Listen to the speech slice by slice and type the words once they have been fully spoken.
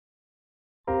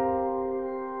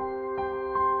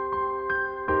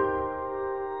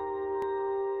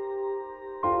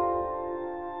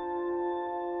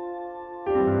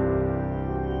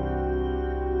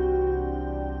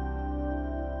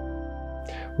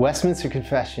Westminster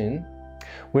Confession.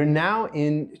 We're now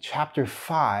in chapter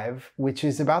 5, which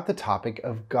is about the topic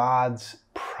of God's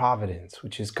providence,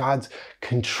 which is God's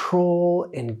control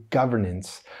and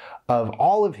governance of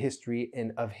all of history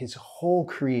and of his whole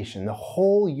creation, the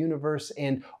whole universe,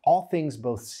 and all things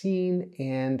both seen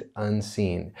and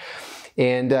unseen.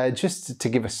 And just to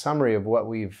give a summary of what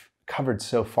we've covered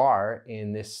so far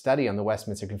in this study on the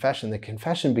Westminster Confession, the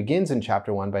confession begins in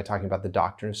chapter 1 by talking about the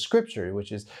doctrine of Scripture,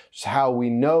 which is just how we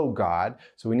know God.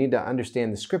 So we need to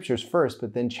understand the Scriptures first,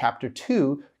 but then chapter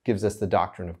 2 gives us the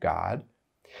doctrine of God.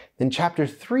 Then chapter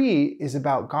 3 is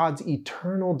about God's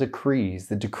eternal decrees,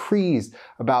 the decrees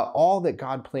about all that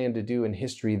God planned to do in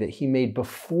history that he made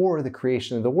before the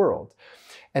creation of the world.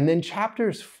 And then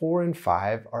chapters 4 and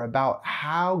 5 are about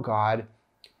how God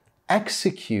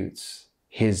executes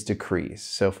his decrees.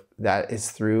 So that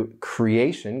is through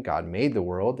creation. God made the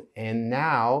world, and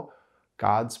now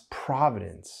God's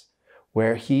providence,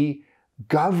 where he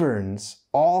governs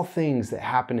all things that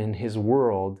happen in his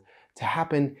world to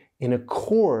happen in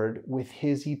accord with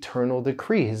his eternal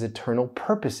decree, his eternal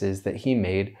purposes that he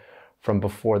made from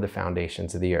before the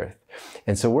foundations of the earth.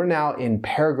 And so we're now in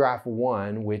paragraph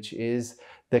 1, which is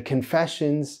the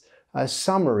confession's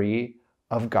summary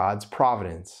of God's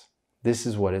providence. This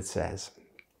is what it says.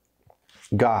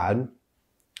 God,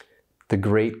 the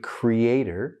great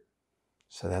creator,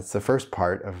 so that's the first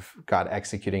part of God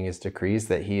executing his decrees,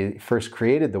 that he first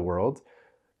created the world.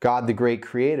 God, the great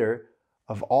creator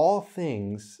of all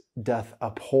things, doth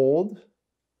uphold,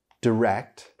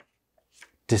 direct,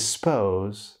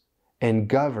 dispose, and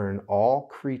govern all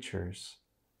creatures,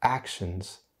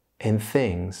 actions, and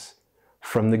things,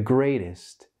 from the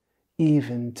greatest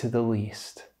even to the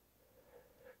least.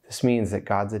 This means that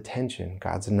God's attention,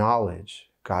 God's knowledge,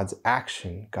 God's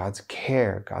action, God's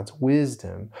care, God's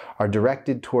wisdom are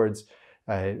directed towards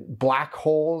black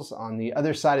holes on the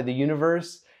other side of the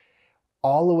universe,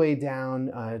 all the way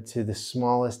down to the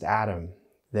smallest atom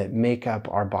that make up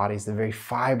our bodies, the very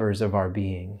fibers of our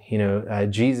being. You know,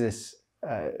 Jesus'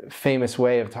 famous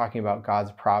way of talking about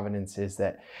God's providence is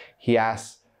that he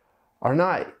asks, are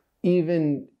not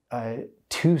even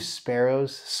 2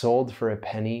 sparrows sold for a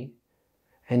penny?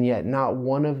 And yet not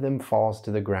one of them falls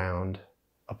to the ground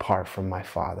apart from my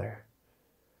Father.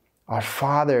 Our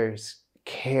Father's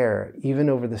care, even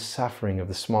over the suffering of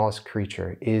the smallest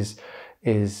creature, is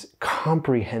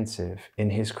comprehensive in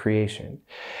his creation.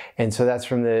 And so that's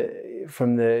from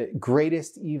the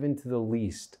greatest even to the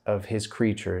least of his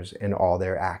creatures and all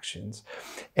their actions.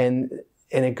 And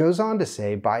it goes on to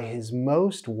say, by his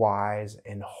most wise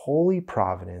and holy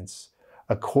providence,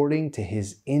 according to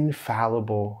his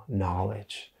infallible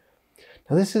knowledge.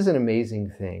 Now, this is an amazing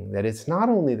thing, that it's not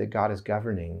only that God is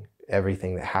governing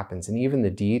everything that happens and even the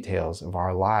details of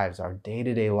our lives, our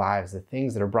day-to-day lives, the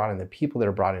things that are brought in, the people that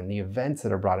are brought in, the events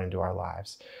that are brought into our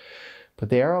lives, but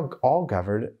they are all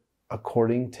governed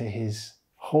according to his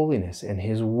holiness and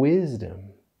his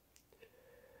wisdom.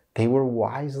 They were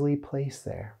wisely placed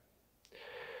there.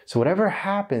 So whatever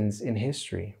happens in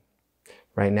history,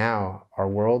 right now, our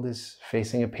world is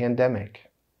facing a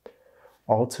pandemic.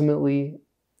 Ultimately,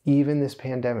 even this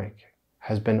pandemic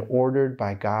has been ordered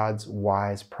by God's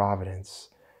wise providence.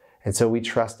 And so we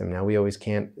trust him. Now, we always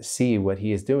can't see what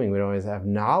he is doing. We don't always have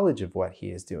knowledge of what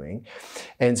he is doing.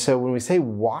 And so when we say,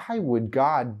 why would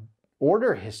God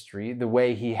order history the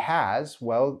way he has?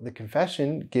 Well, the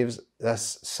confession gives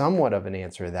us somewhat of an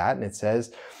answer to that. And it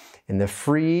says, in the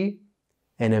free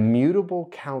and immutable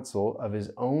counsel of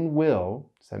his own will,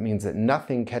 so that means that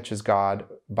nothing catches God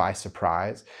by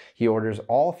surprise. He orders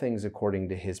all things according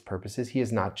to his purposes. He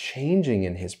is not changing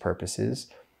in his purposes,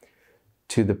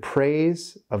 to the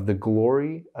praise of the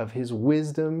glory of his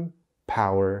wisdom,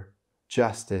 power,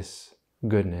 justice,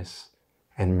 goodness,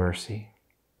 and mercy.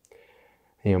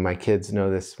 You know, my kids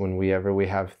know this whenever we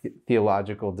have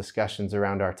theological discussions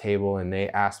around our table and they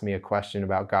ask me a question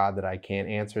about God that I can't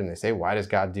answer, and they say, why does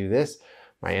God do this?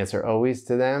 My answer always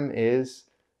to them is,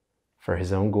 for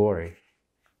his own glory.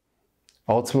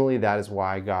 Ultimately, that is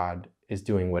why God is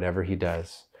doing whatever he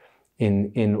does.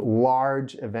 In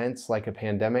large events like a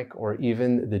pandemic, or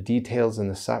even the details and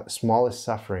the smallest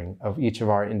suffering of each of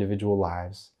our individual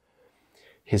lives,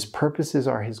 his purposes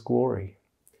are his glory.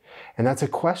 And that's a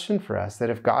question for us, that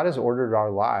if God has ordered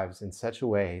our lives in such a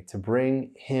way to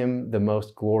bring him the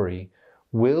most glory,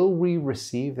 will we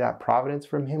receive that providence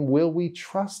from him? Will we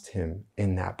trust him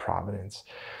in that providence?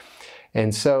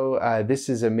 And so this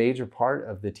is a major part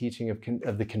of the teaching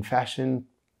of the confession,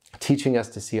 teaching us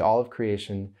to see all of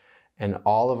creation and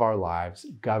all of our lives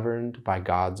governed by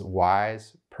God's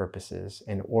wise purposes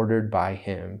and ordered by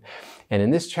Him. And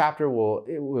in this chapter, it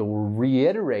will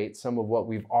reiterate some of what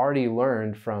we've already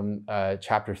learned from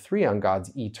chapter 3 on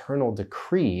God's eternal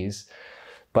decrees.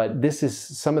 But this is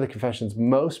some of the confession's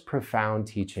most profound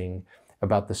teaching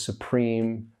about the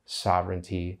supreme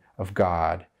sovereignty of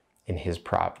God in His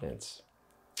providence.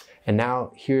 And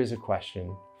now here's a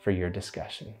question for your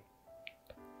discussion.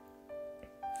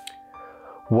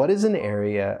 What is an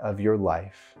area of your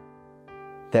life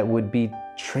that would be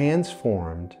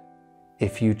transformed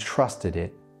if you trusted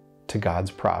it to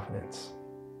God's providence?